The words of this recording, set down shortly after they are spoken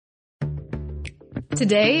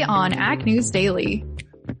Today on Ag News Daily.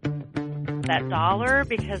 That dollar,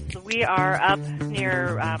 because we are up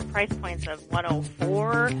near price points of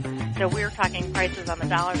 104. So we're talking prices on the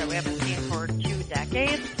dollar that we haven't seen for 2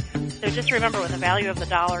 decades. So just remember, when the value of the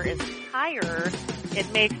dollar is higher,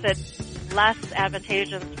 it makes it less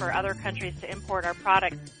advantageous for other countries to import our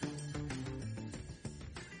products.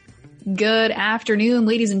 Good afternoon,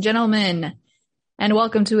 ladies and gentlemen, and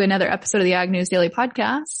welcome to another episode of the Ag News Daily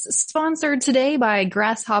Podcast, sponsored today by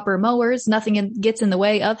Grasshopper Mowers. Nothing gets in the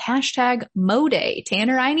way of hashtag Mow Day.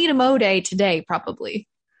 Tanner, I need a mow day today, probably.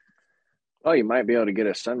 Oh, you might be able to get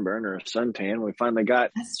a sunburn or a suntan. We finally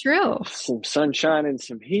got That's true. Some sunshine and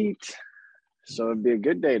some heat, so it'd be a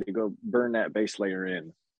good day to go burn that base layer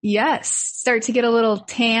in. Yes, start to get a little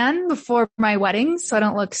tan before my wedding so I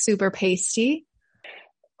don't look super pasty.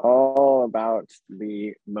 All about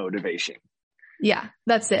the motivation. Yeah,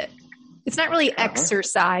 that's it. It's not really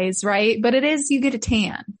exercise, right? But it is, you get a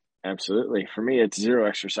tan. Absolutely. For me, it's zero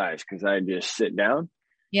exercise because I just sit down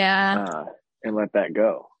and let that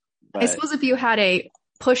go. But I suppose if you had a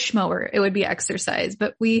push mower, it would be exercise,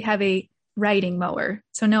 but we have a riding mower,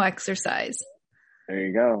 so no exercise. There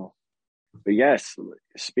you go. But yes,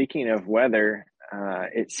 speaking of weather,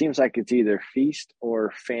 it seems like it's either feast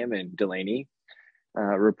or famine, Delaney.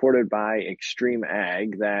 Reported by Extreme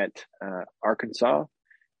Ag that Arkansas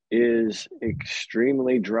is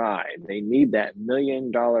extremely dry. They need that $1 million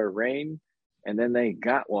rain, and then they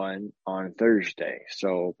got one on Thursday.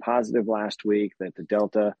 So positive last week that the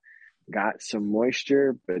Delta got some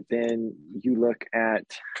moisture, but then you look at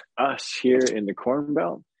us here in the Corn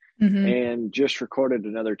Belt and just recorded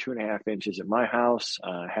another 2.5 inches at my house.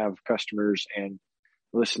 Have customers and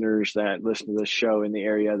listeners that listen to this show in the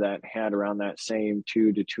area that had around that same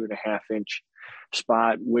 2 to 2.5 inch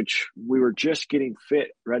spot, which we were just getting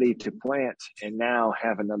fit, ready to plant, and now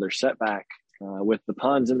have another setback with the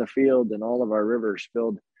ponds in the field and all of our rivers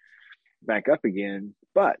filled back up again.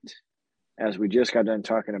 But as we just got done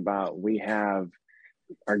talking about, we are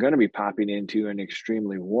going to be popping into an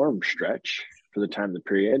extremely warm stretch for the time of the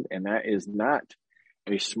period, and that is not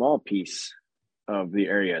a small piece of the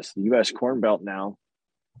areas. The U.S. Corn Belt now,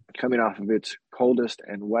 coming off of its coldest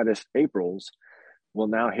and wettest Aprils, will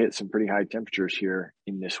now hit some pretty high temperatures here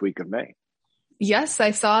in this week of May. Yes,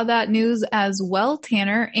 I saw that news as well,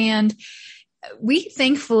 Tanner. And we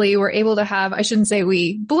thankfully were able to have, I shouldn't say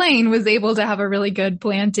we, Blaine was able to have a really good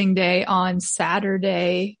planting day on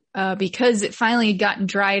Saturday because it finally had gotten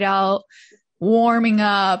dried out, warming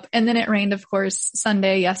up, and then it rained, of course,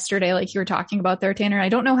 Sunday, yesterday, like you were talking about there, Tanner. I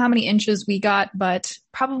don't know how many inches we got, but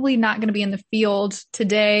probably not going to be in the field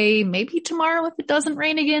today, maybe tomorrow if it doesn't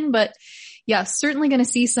rain again. But yeah, certainly going to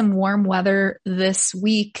see some warm weather this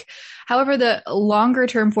week. However, the longer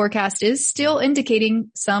term forecast is still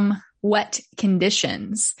indicating some wet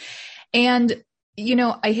conditions. And you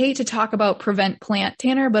know, I hate to talk about prevent plant,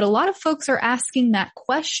 Tanner, but a lot of folks are asking that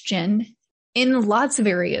question in lots of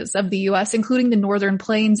areas of the U.S., including the Northern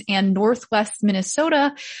Plains and Northwest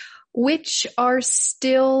Minnesota, which are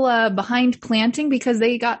still behind planting because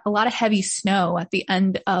they got a lot of heavy snow at the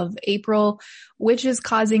end of April, which is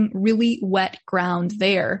causing really wet ground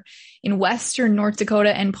there. In western North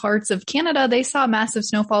Dakota and parts of Canada, they saw massive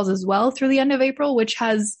snowfalls as well through the end of April, which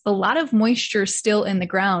has a lot of moisture still in the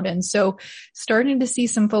ground. And so starting to see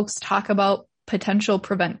some folks talk about potential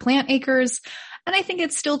prevent plant acres. And I think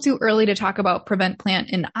it's still too early to talk about prevent plant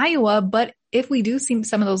in Iowa, but if we do see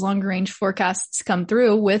some of those longer range forecasts come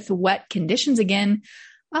through with wet conditions again,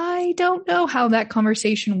 I don't know how that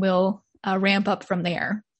conversation will ramp up from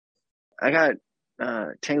there. I got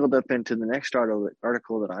tangled up into the next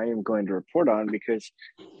article that I am going to report on because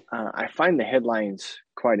I find the headlines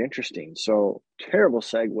quite interesting. So terrible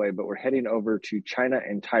segue, but we're heading over to China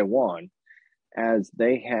and Taiwan as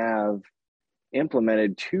they have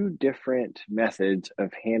implemented 2 different methods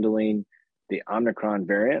of handling the Omicron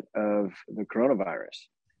variant of the coronavirus.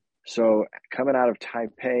 So coming out of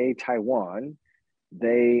Taipei, Taiwan,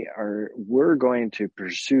 we're going to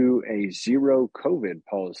pursue a zero COVID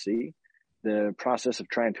policy, the process of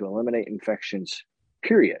trying to eliminate infections,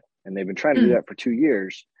 period. And they've been trying to do that for 2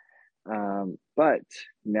 years. But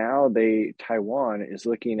now Taiwan is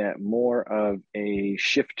looking at more of a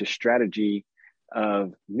shift to strategy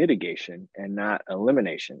of mitigation and not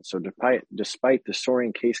elimination. So despite the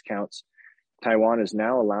soaring case counts, Taiwan is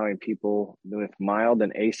now allowing people with mild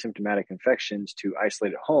and asymptomatic infections to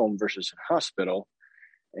isolate at home versus in hospital,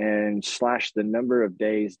 and slash the number of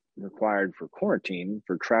days required for quarantine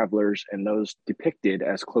for travelers and those depicted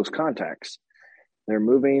as close contacts. They're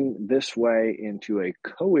moving this way into a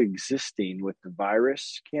coexisting with the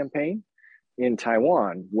virus campaign in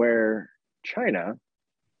Taiwan, where China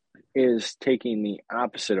is taking the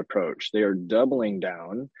opposite approach. They are doubling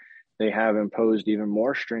down. They have imposed even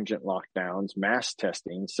more stringent lockdowns, mass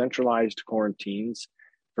testing, centralized quarantines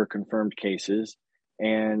for confirmed cases,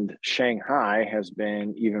 and Shanghai has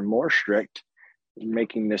been even more strict,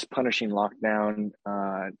 making this punishing lockdown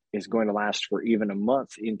is going to last for even a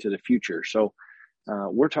month into the future. So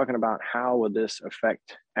we're talking about how will this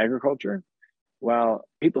affect agriculture? Well,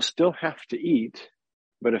 people still have to eat,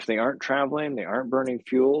 but if they aren't traveling, they aren't burning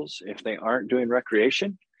fuels, if they aren't doing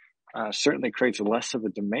recreation, certainly creates less of a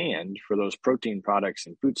demand for those protein products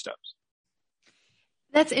and foodstuffs.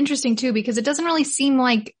 That's interesting too, because it doesn't really seem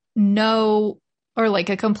like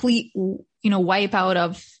a complete, wipeout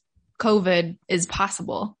of COVID is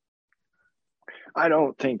possible. I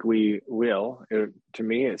don't think we will. To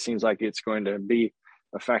me, it seems like it's going to be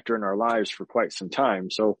a factor in our lives for quite some time.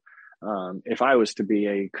 So if I was to be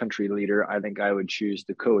a country leader, I think I would choose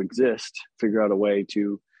to coexist, figure out a way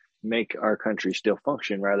to make our country still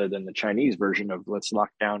function rather than the Chinese version of let's lock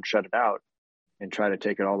down, shut it out, and try to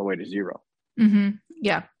take it all the way to zero. Mm-hmm.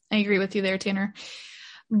 Yeah, I agree with you there, Tanner.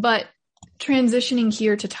 But transitioning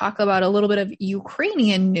here to talk about a little bit of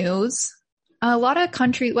Ukrainian news, a lot of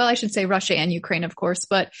countries, well, I should say Russia and Ukraine, of course,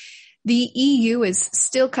 but the EU is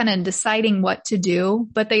still kind of deciding what to do,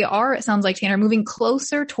 but they are, it sounds like, Tanner, moving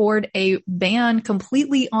closer toward a ban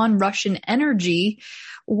completely on Russian energy,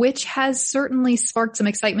 which has certainly sparked some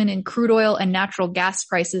excitement in crude oil and natural gas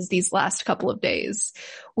prices these last couple of days.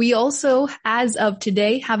 We also, as of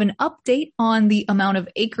today, have an update on the amount of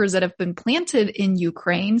acres that have been planted in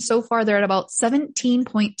Ukraine. So far, they're at about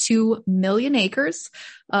 17.2 million acres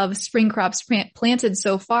of spring crops planted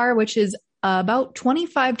so far, which is about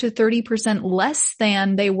 25 to 30% less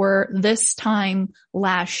than they were this time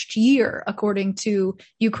last year, according to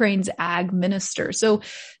Ukraine's ag minister. So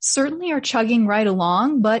certainly are chugging right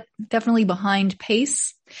along, but definitely behind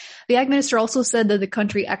pace. The ag minister also said that the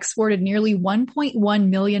country exported nearly 1.1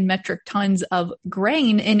 million metric tons of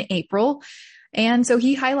grain in April. And so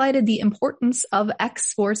he highlighted the importance of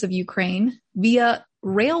exports of Ukraine via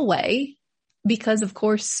railway, because, of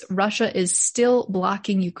course, Russia is still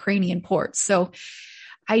blocking Ukrainian ports. So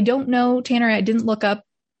I don't know, Tanner, I didn't look up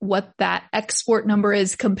what that export number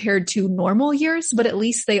is compared to normal years, but at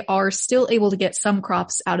least they are still able to get some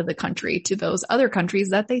crops out of the country to those other countries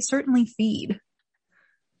that they certainly feed.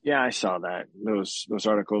 Yeah, I saw that, those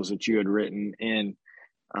articles that you had written, and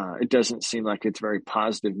it doesn't seem like it's very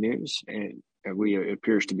positive news. And it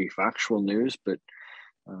appears to be factual news, but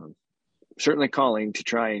certainly calling to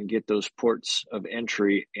try and get those ports of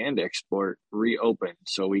entry and export reopened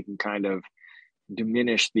so we can kind of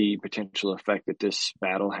diminish the potential effect that this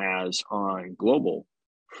battle has on global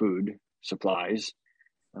food supplies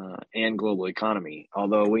and global economy.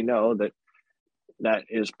 Although we know that that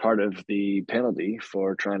is part of the penalty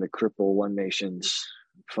for trying to cripple one nation's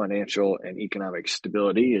financial and economic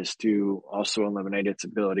stability, is to also eliminate its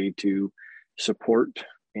ability to support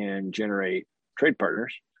and generate trade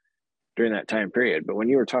partners during that time period. But when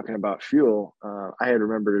you were talking about fuel, I had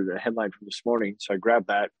remembered a headline from this morning, so I grabbed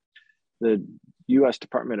that. The U.S.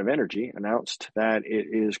 Department of Energy announced that it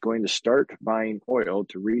is going to start buying oil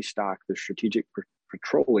to restock the Strategic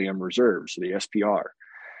Petroleum Reserves, the SPR.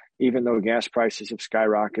 Even though gas prices have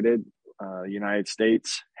skyrocketed, the United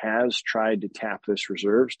States has tried to tap this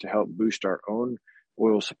reserves to help boost our own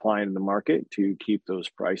oil supply in the market to keep those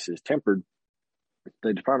prices tempered.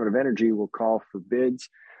 The Department of Energy will call for bids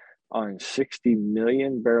on 60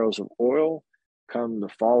 million barrels of oil come the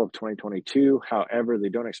fall of 2022. However, they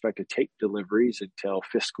don't expect to take deliveries until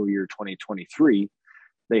fiscal year 2023.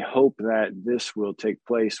 They hope that this will take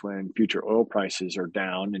place when future oil prices are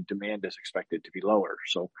down and demand is expected to be lower.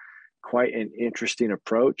 So quite an interesting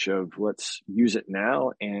approach of let's use it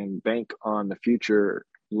now and bank on the future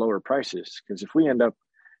lower prices. Because if we end up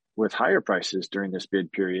with higher prices during this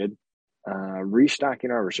bid period,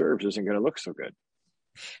 restocking our reserves isn't going to look so good.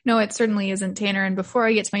 No, it certainly isn't, Tanner. And before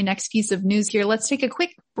I get to my next piece of news here, let's take a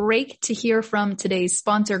quick break to hear from today's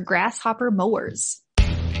sponsor, Grasshopper Mowers.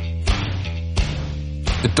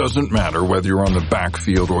 It doesn't matter whether you're on the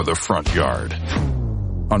backfield or the front yard.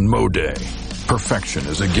 On Mow Day, perfection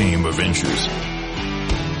is a game of inches.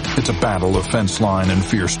 It's a battle of fence line and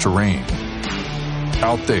fierce terrain.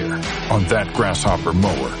 Out there, on that Grasshopper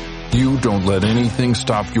mower, you don't let anything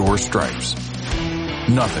stop your stripes.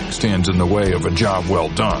 Nothing stands in the way of a job well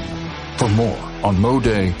done. For more on Mow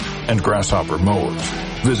Day and Grasshopper Mowers,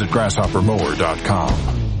 visit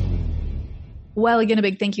grasshoppermower.com. Well, again, a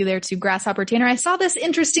big thank you there to Grasshopper. Tanner, I saw this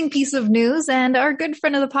interesting piece of news, and our good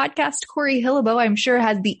friend of the podcast, Corey Hillebo, I'm sure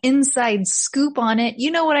has the inside scoop on it. You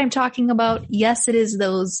know what I'm talking about. Yes, it is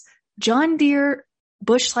those John Deere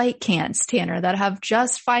Busch Light cans, Tanner, that have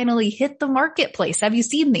just finally hit the marketplace. Have you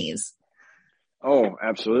seen these? Oh,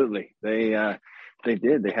 absolutely. They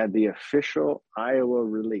did. They had the official Iowa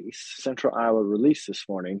release, Central Iowa release this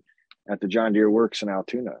morning at the John Deere Works in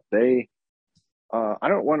Altoona.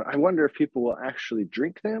 I wonder if people will actually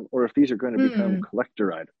drink them or if these are going to become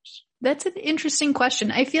collector items. That's an interesting question.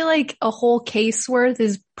 I feel like a whole case worth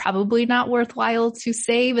is probably not worthwhile to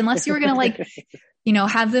save unless you were going to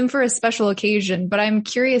have them for a special occasion. But I'm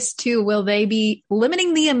curious too, will they be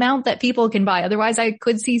limiting the amount that people can buy? Otherwise, I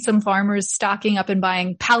could see some farmers stocking up and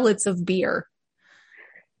buying pallets of beer.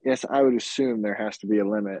 Yes, I would assume there has to be a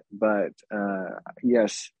limit. But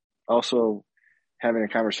yes, also having a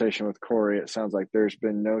conversation with Corey, it sounds like there's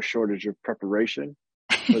been no shortage of preparation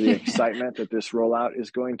for the excitement that this rollout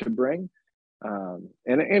is going to bring.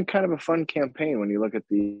 And kind of a fun campaign when you look at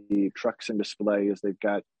the trucks and display, as they've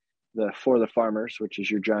got the For the Farmers, which is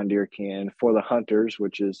your John Deere can, For the Hunters,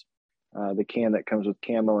 which is the can that comes with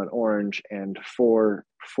camo and orange, and For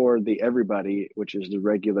the Everybody, which is the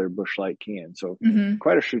regular Busch Light can. So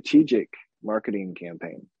quite a strategic marketing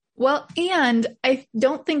campaign. Well, and I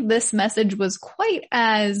don't think this message was quite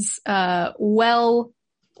as well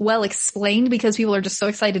explained because people are just so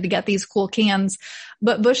excited to get these cool cans.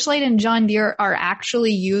 But Busch Light and John Deere are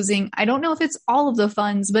actually using, I don't know if it's all of the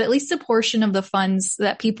funds, but at least a portion of the funds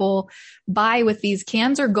that people buy with these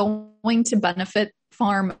cans are going to benefit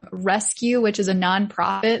Farm Rescue, which is a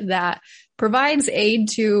nonprofit that provides aid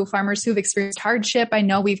to farmers who've experienced hardship. I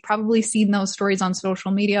know we've probably seen those stories on social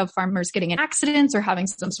media of farmers getting in accidents or having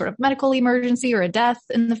some sort of medical emergency or a death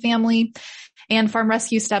in the family. And Farm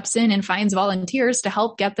Rescue steps in and finds volunteers to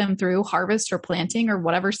help get them through harvest or planting or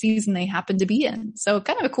whatever season they happen to be in. So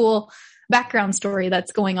kind of a cool background story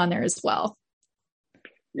that's going on there as well.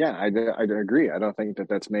 Yeah, I agree. I don't think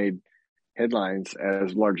that's made headlines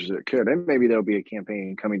as large as it could. And maybe there'll be a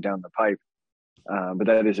campaign coming down the pipe. But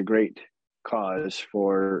that is a great cause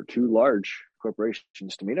for two large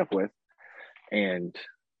corporations to meet up with and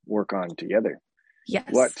work on together. Yes.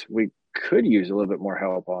 What we could use a little bit more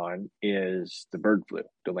help on is the bird flu,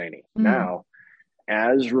 Delaney. Now,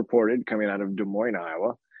 as reported coming out of Des Moines,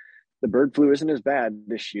 Iowa, the bird flu isn't as bad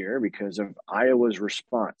this year because of Iowa's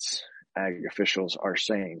response, ag officials are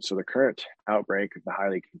saying. So the current outbreak of the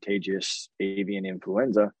highly contagious avian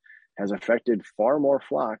influenza has affected far more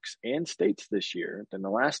flocks and states this year than the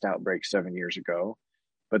last outbreak 7 years ago,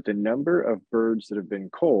 but the number of birds that have been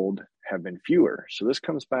culled have been fewer. So this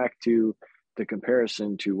comes back to the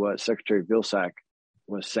comparison to what Secretary Vilsack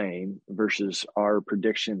was saying versus our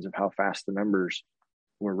predictions of how fast the numbers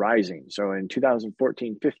were rising. So in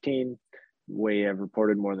 2014-15, we have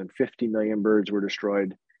reported more than 50 million birds were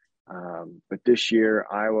destroyed. But this year,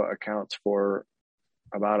 Iowa accounts for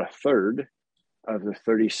about a third of the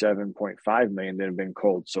 37.5 million that have been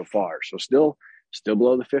culled so far. So still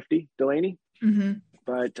below the 50, Delaney.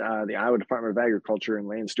 But the Iowa Department of Agriculture and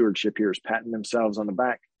Land Stewardship here is patting themselves on the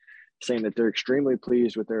back, saying that they're extremely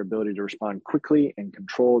pleased with their ability to respond quickly and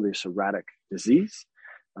control this erratic disease.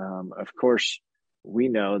 Of course, we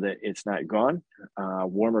know that it's not gone.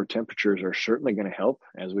 Warmer temperatures are certainly going to help,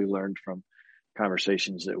 as we learned from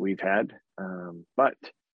conversations that we've had. But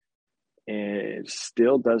it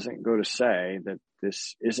still doesn't go to say that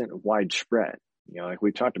this isn't widespread. Like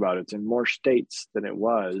we talked about, it's in more states than it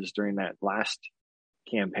was during that last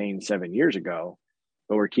campaign 7 years ago,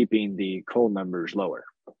 but we're keeping the cull numbers lower.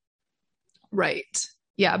 Right.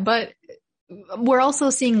 Yeah. But we're also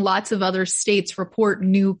seeing lots of other states report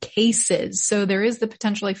new cases. So there is the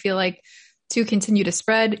potential, I feel like, to continue to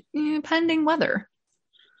spread pending weather.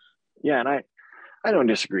 Yeah. And I don't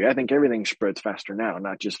disagree. I think everything spreads faster now,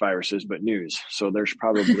 not just viruses, but news. So there's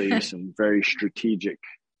probably some very strategic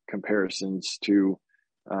comparisons to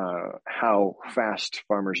how fast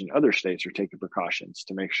farmers in other states are taking precautions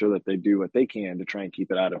to make sure that they do what they can to try and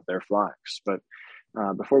keep it out of their flocks. But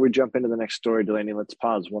before we jump into the next story, Delaney, let's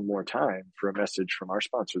pause one more time for a message from our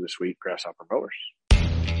sponsor this week, Grasshopper Mowers.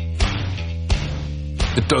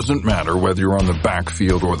 It doesn't matter whether you're on the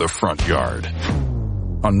backfield or the front yard.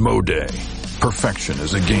 On Mow Day, perfection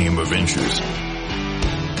is a game of inches.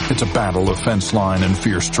 It's a battle of fence line and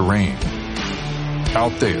fierce terrain.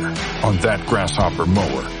 Out there, on that Grasshopper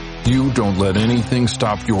mower, you don't let anything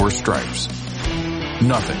stop your stripes.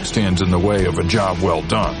 Nothing stands in the way of a job well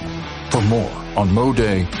done. For more on Mow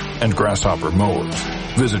Day and Grasshopper mowers,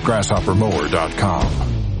 visit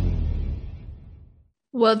grasshoppermower.com.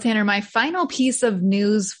 Well, Tanner, my final piece of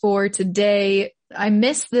news for today I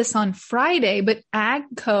missed this on Friday, but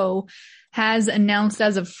AGCO has announced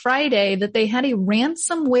as of Friday that they had a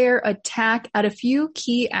ransomware attack at a few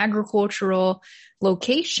key agricultural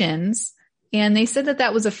locations. And they said that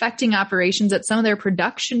that was affecting operations at some of their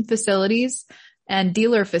production facilities and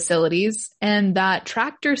dealer facilities, and that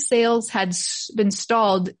tractor sales had been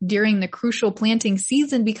stalled during the crucial planting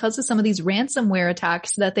season because of some of these ransomware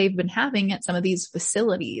attacks that they've been having at some of these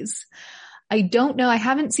facilities. I don't know. I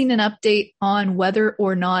haven't seen an update on whether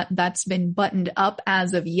or not that's been buttoned up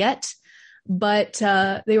as of yet, but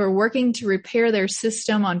they were working to repair their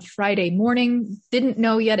system on Friday morning. Didn't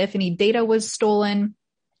know yet if any data was stolen,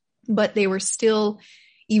 but they were still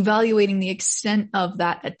evaluating the extent of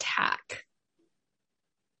that attack.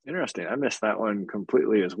 Interesting. I missed that one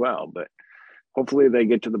completely as well, but hopefully they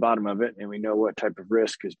get to the bottom of it and we know what type of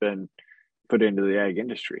risk has been put into the ag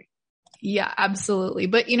industry. Yeah, absolutely.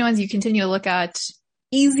 But, as you continue to look at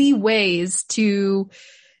easy ways to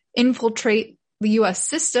infiltrate the U.S.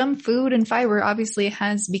 system, food and fiber obviously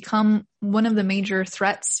has become one of the major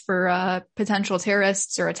threats for potential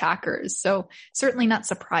terrorists or attackers. So certainly not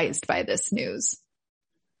surprised by this news.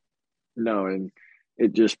 No, and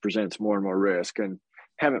it just presents more and more risk, and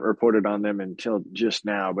haven't reported on them until just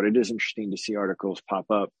now, but it is interesting to see articles pop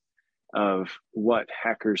up of what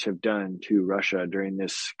hackers have done to Russia during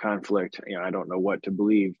this conflict. I don't know what to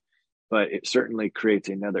believe, but it certainly creates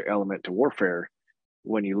another element to warfare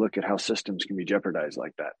when you look at how systems can be jeopardized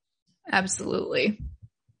like that. Absolutely.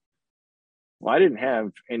 Well, I didn't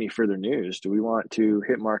have any further news. Do we want to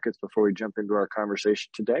hit markets before we jump into our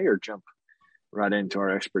conversation today, or jump right into our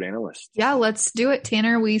expert analysts? Yeah, let's do it,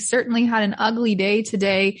 Tanner. We certainly had an ugly day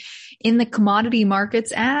today in the commodity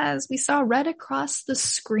markets, as we saw red across the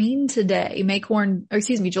screen today.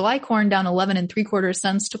 July corn down 11 3/4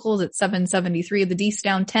 cents to close at 7.73. The D's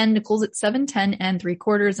down 10 to close at 7.10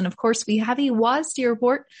 3/4. And of course, we have a WASDE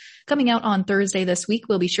report coming out on Thursday this week.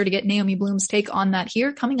 We'll be sure to get Naomi Bloom's take on that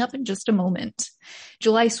here coming up in just a moment.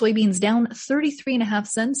 July soybeans down 33.5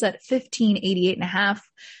 cents at 15.88.5.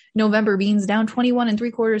 November beans down 21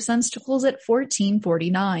 3/4 cents to close at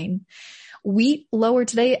 14.49. Wheat lower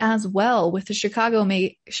today as well, with the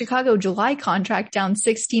Chicago July contract down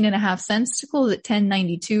 16.5 cents to close at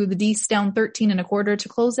 10.92. The D's down 13.25 to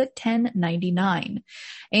close at 10.99.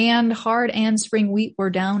 And hard and spring wheat were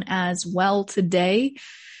down as well today.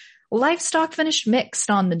 Livestock finished mixed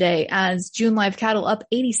on the day, as June live cattle up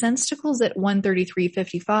 80 cents to close at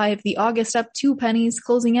 133.55. The August up 2 pennies,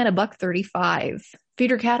 closing at $1.35.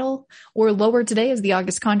 Feeder cattle were lower today as the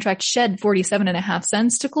August contract shed 47.5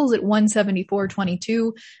 cents to close at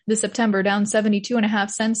 174.22. The September down 72.5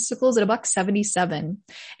 cents to close at $1.77.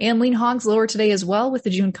 And lean hogs lower today as well, with the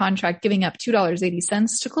June contract giving up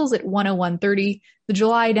 $2.80 to close at 101.30. The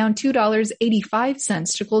July down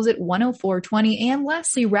 $2.85 to close at 104.20. And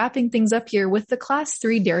lastly, wrapping things up here with the Class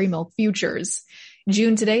 3 dairy milk futures.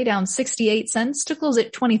 June today down 68 cents to close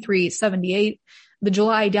at 23.78. The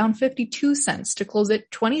July down 52 cents to close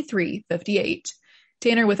at 23.58.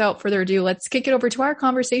 Tanner, without further ado, let's kick it over to our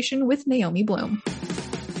conversation with Naomi Bloom.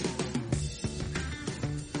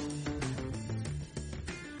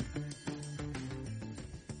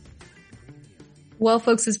 Well,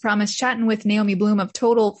 folks, as promised, chatting with Naomi Bloom of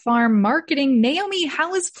Total Farm Marketing. Naomi,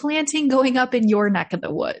 how is planting going up in your neck of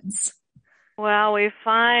the woods? Well, we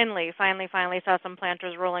finally saw some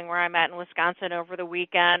planters rolling where I'm at in Wisconsin over the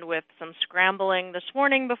weekend, with some scrambling this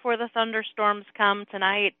morning before the thunderstorms come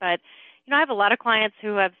tonight. But, I have a lot of clients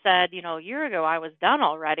who have said, a year ago I was done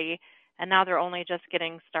already, and now they're only just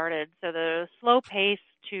getting started. So the slow pace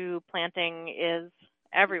to planting is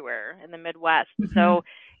everywhere in the Midwest. Mm-hmm. So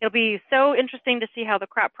it'll be so interesting to see how the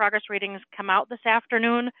crop progress ratings come out this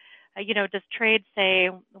afternoon. Does trade say,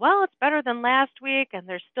 well, it's better than last week and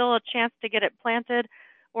there's still a chance to get it planted?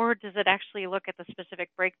 Or does it actually look at the specific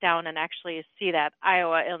breakdown and actually see that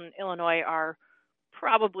Iowa and Illinois are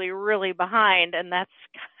probably really behind? And that's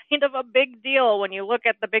kind of a big deal when you look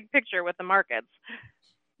at the big picture with the markets.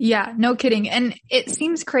 Yeah, no kidding. And it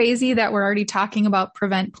seems crazy that we're already talking about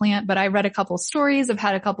prevent plant, but I read a couple stories. I've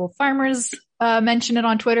had a couple of farmers mention it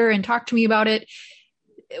on Twitter and talk to me about it.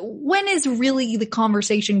 When is really the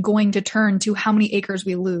conversation going to turn to how many acres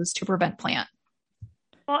we lose to prevent plant?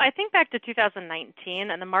 Well, I think back to 2019,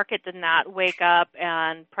 and the market did not wake up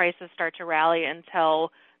and prices start to rally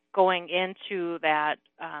until going into that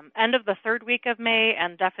end of the third week of May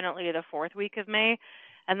and definitely the fourth week of May.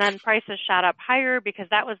 And then prices shot up higher because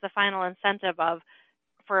that was the final incentive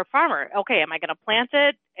for a farmer. Okay, am I going to plant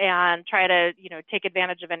it and try to, take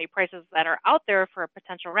advantage of any prices that are out there for a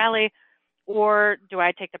potential rally? Or do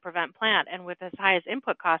I take the prevent plant? And with as high as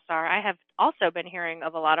input costs are, I have also been hearing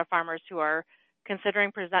of a lot of farmers who are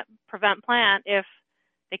considering prevent plant if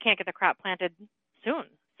they can't get the crop planted soon.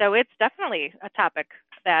 So it's definitely a topic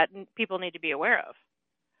that people need to be aware of.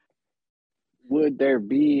 Would there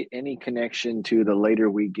be any connection to the later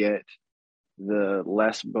we get, the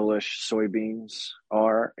less bullish soybeans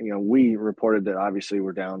are? We reported that obviously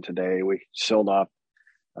we're down today. We sold off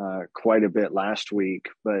quite a bit last week,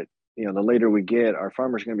 but the later we get, are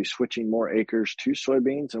farmers going to be switching more acres to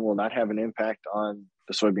soybeans, and will that have an impact on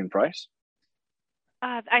the soybean price?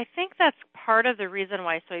 I think that's part of the reason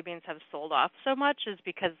why soybeans have sold off so much, is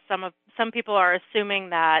because some people are assuming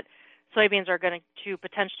that soybeans are going to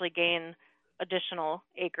potentially gain additional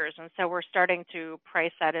acres, and so we're starting to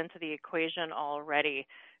price that into the equation already.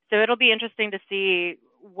 So it'll be interesting to see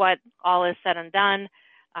what all is said and done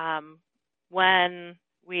when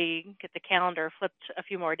we get the calendar flipped a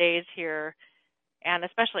few more days here, and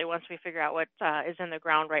especially once we figure out what is in the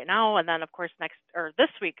ground right now. And then, of course, this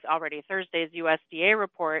week already, Thursday's USDA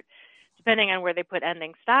report, depending on where they put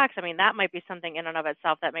ending stocks, I mean, that might be something in and of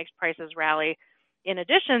itself that makes prices rally, in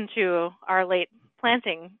addition to our late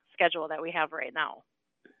planting schedule that we have right now.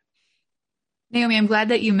 Naomi, I'm glad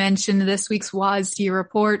that you mentioned this week's WASDE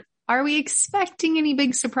report. Are we expecting any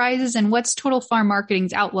big surprises, and what's Total Farm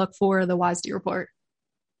Marketing's outlook for the WASDE report?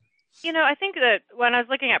 I think that when I was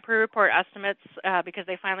looking at pre-report estimates, because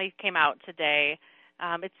they finally came out today,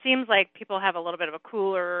 it seems like people have a little bit of a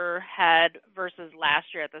cooler head versus last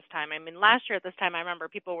year at this time. I mean, last year at this time, I remember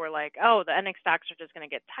people were like, oh, the ending stocks are just going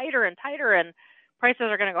to get tighter and tighter, and prices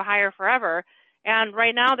are going to go higher forever. And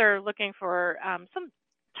right now they're looking for some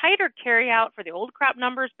tighter carryout for the old crop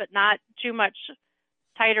numbers, but not too much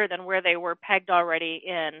tighter than where they were pegged already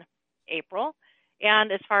in April.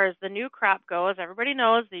 And as far as the new crop goes, everybody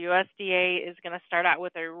knows the USDA is going to start out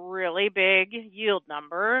with a really big yield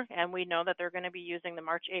number, and we know that they're going to be using the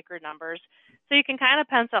March acre numbers. So you can kind of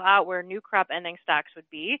pencil out where new crop ending stocks would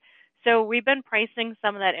be. So we've been pricing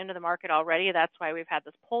some of that into the market already. That's why we've had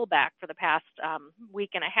this pullback for the past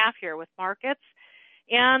week and a half here with markets.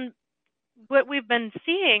 And what we've been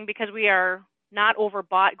seeing, because we are not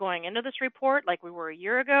overbought going into this report like we were a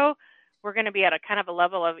year ago, we're going to be at a kind of a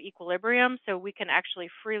level of equilibrium, so we can actually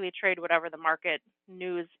freely trade whatever the market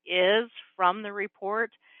news is from the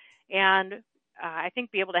report, and I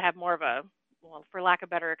think be able to have more of a, well, for lack of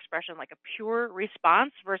a better expression, like a pure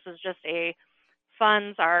response versus just a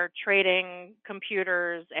funds are trading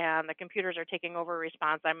computers and the computers are taking over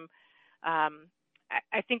response.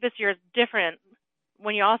 I think this year is different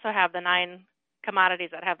when you also have the 9 commodities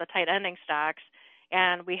that have the tight ending stocks,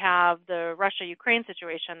 and we have the Russia-Ukraine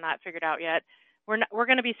situation not figured out yet. We're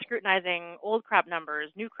going to be scrutinizing old crop numbers,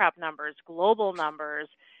 new crop numbers, global numbers,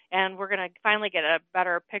 and we're going to finally get a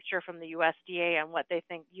better picture from the USDA on what they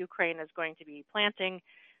think Ukraine is going to be planting,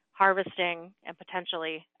 harvesting, and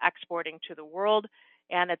potentially exporting to the world.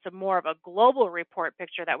 And it's more of a global report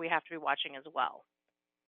picture that we have to be watching as well.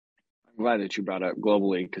 I'm glad that you brought up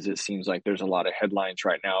globally, because it seems like there's a lot of headlines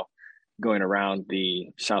right now going around the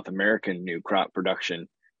South American new crop production.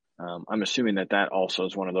 I'm assuming that also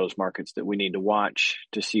is one of those markets that we need to watch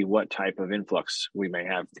to see what type of influx we may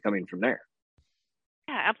have coming from there.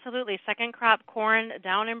 Yeah, absolutely. Second crop corn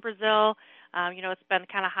down in Brazil. It's been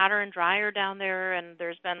kind of hotter and drier down there, and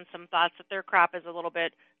there's been some thoughts that their crop is a little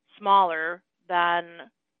bit smaller than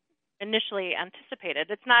initially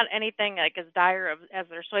anticipated. It's not anything like as dire as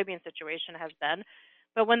their soybean situation has been,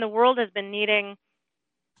 but when the world has been needing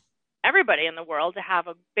everybody in the world to have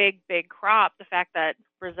a big, big crop, the fact that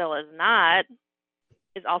Brazil is not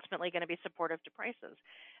is ultimately going to be supportive to prices.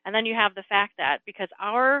 And then you have the fact that because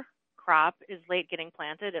our crop is late getting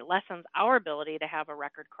planted, it lessens our ability to have a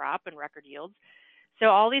record crop and record yields. So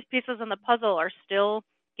all these pieces in the puzzle are still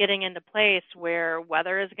getting into place where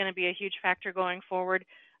weather is going to be a huge factor going forward.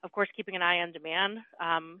 Of course, keeping an eye on demand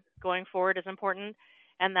going forward is important.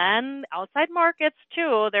 And then outside markets,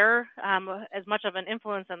 too, they're as much of an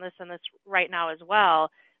influence in this right now as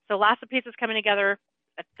well. So lots of pieces coming together.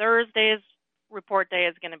 Thursday's report day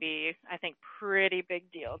is going to be, I think, pretty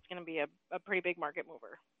big deal. It's going to be a pretty big market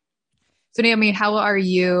mover. So, Naomi, how are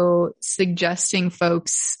you suggesting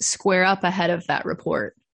folks square up ahead of that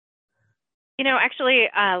report? Actually,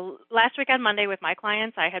 last week on Monday with my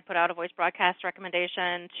clients, I had put out a voice broadcast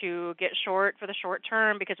recommendation to get short for the short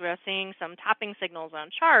term because we are seeing some topping signals on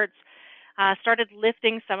charts. Started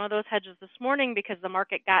lifting some of those hedges this morning because the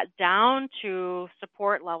market got down to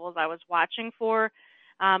support levels I was watching for.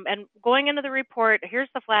 And going into the report, here's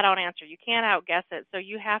the flat out answer. You can't outguess it. So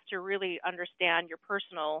you have to really understand your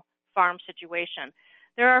personal farm situation.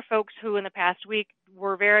 There are folks who in the past week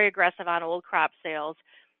were very aggressive on old crop sales.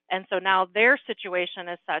 And so now their situation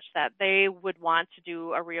is such that they would want to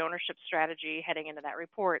do a reownership strategy heading into that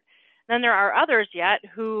report. Then there are others yet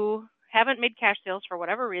who haven't made cash sales for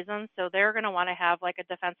whatever reason, so they're going to want to have like a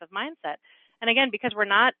defensive mindset. And again, because we're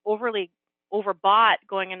not overly overbought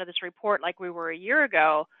going into this report like we were a year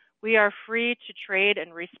ago, we are free to trade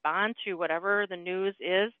and respond to whatever the news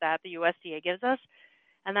is that the USDA gives us.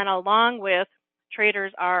 And then along with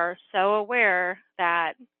traders are so aware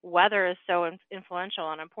that weather is so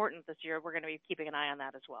influential and important this year, we're going to be keeping an eye on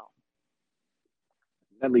that as well.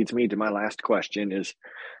 That leads me to my last question is,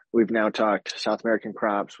 we've now talked South American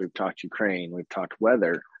crops, we've talked Ukraine, we've talked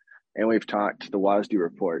weather, and we've talked the WASDE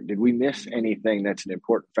report. Did we miss anything that's an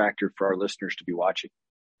important factor for our listeners to be watching?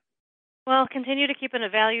 Well, continue to keep an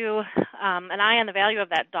eye on the value of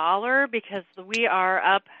that dollar, because we are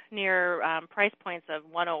up near price points of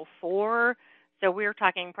 104. So we're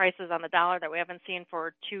talking prices on the dollar that we haven't seen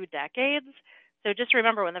for 2 decades. So just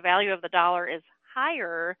remember, when the value of the dollar is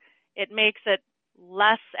higher, it makes it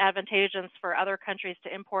less advantageous for other countries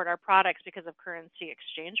to import our products because of currency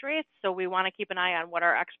exchange rates. So we want to keep an eye on what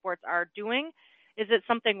our exports are doing. Is it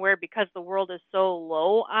something where, because the world is so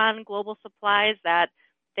low on global supplies, that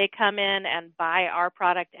they come in and buy our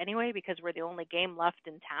product anyway because we're the only game left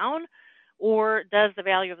in town? Or does the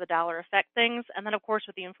value of the dollar affect things? And then, of course,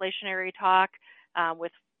 with the inflationary talk,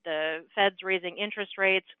 with the Feds raising interest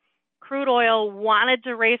rates, crude oil wanted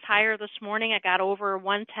to raise higher this morning. It got over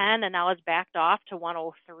 110 and now it's backed off to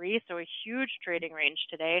 103. So a huge trading range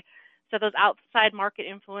today. So those outside market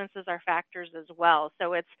influences are factors as well.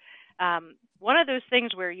 So it's one of those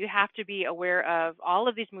things where you have to be aware of all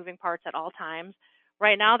of these moving parts at all times.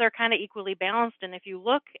 Right now, they're kind of equally balanced. And if you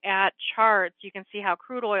look at charts, you can see how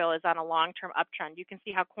crude oil is on a long-term uptrend. You can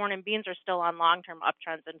see how corn and beans are still on long-term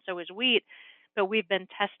uptrends, and so is wheat. But we've been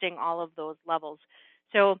testing all of those levels.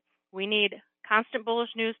 So we need constant bullish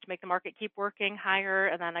news to make the market keep working higher.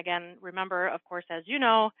 And then again, remember, of course, as you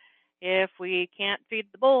know, if we can't feed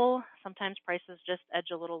the bull, sometimes prices just edge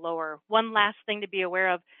a little lower. One last thing to be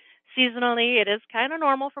aware of, seasonally, it is kind of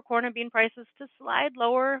normal for corn and bean prices to slide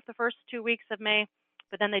lower the first 2 weeks of May,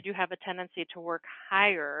 but then they do have a tendency to work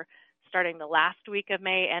higher starting the last week of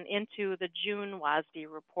May and into the June WASDE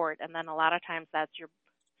report. And then a lot of times that's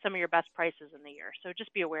some of your best prices in the year. So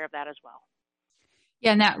just be aware of that as well.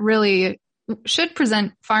 Yeah, and that really should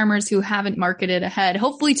present farmers who haven't marketed ahead,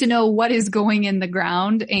 hopefully, to know what is going in the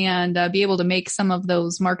ground and be able to make some of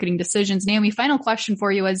those marketing decisions. Naomi, final question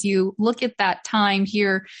for you. As you look at that time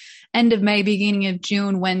here, end of May, beginning of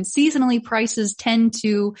June, when seasonally prices tend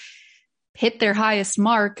to hit their highest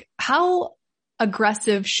mark, how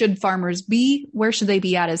aggressive should farmers be? Where should they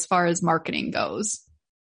be at as far as marketing goes?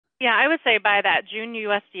 Yeah, I would say by that June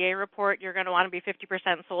USDA report, you're going to want to be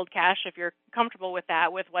 50% sold cash if you're comfortable with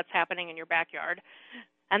that, with what's happening in your backyard.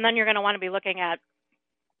 And then you're going to want to be looking at,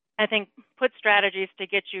 I think, put strategies to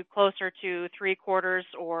get you closer to 3/4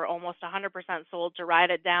 or almost 100% sold to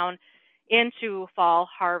ride it down into fall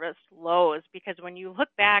harvest lows. Because when you look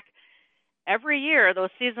back, every year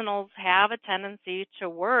those seasonals have a tendency to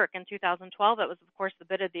work. In 2012, it was, of course, the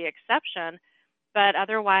bit of the exception. But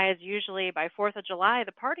otherwise, usually by 4th of July,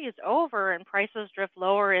 the party is over and prices drift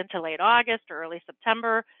lower into late August or early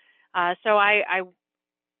September. So I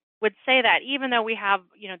would say that even though we have,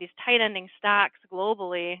 these tight ending stocks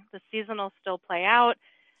globally, the seasonals still play out.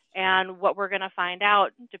 And what we're going to find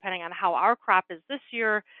out, depending on how our crop is this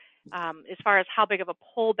year, as far as how big of a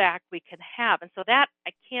pullback we can have. And so that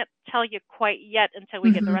I can't tell you quite yet until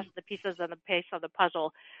we get the rest of the pieces and the piece of the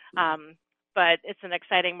puzzle. But it's an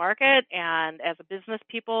exciting market, and as a business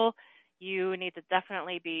people, you need to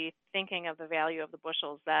definitely be thinking of the value of the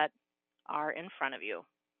bushels that are in front of you.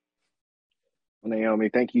 Well, Naomi,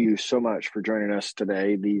 thank you so much for joining us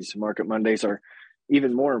today. These Market Mondays are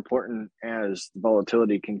even more important as the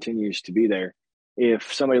volatility continues to be there.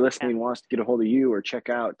 If somebody listening wants to get a hold of you or check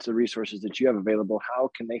out the resources that you have available, how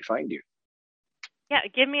can they find you? Yeah,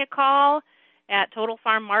 give me a call at Total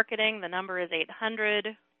Farm Marketing. The number is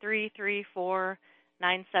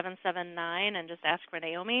 800-334-9779, and just ask for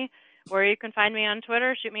Naomi. Or you can find me on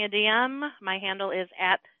Twitter. Shoot me a DM. My handle is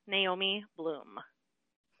 @Naomi Bloom.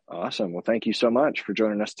 Awesome. Well, thank you so much for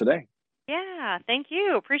joining us today. Yeah, thank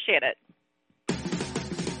you. Appreciate it.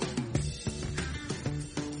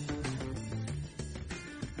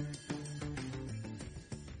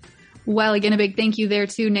 Well, again, a big thank you there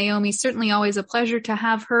to Naomi. Certainly always a pleasure to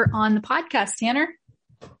have her on the podcast, Tanner.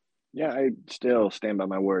 Yeah, I still stand by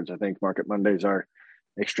my words. I think Market Mondays are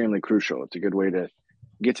extremely crucial. It's a good way to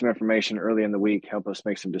get some information early in the week, help us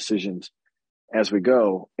make some decisions as we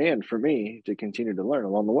go, and for me to continue to learn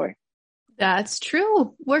along the way. That's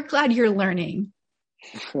true. We're glad you're learning.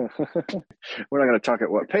 We're not going to talk at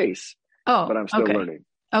what pace, but I'm still learning.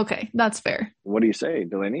 Okay, that's fair. What do you say,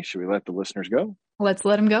 Delaney? Should we let the listeners go? Let's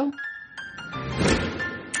let them go.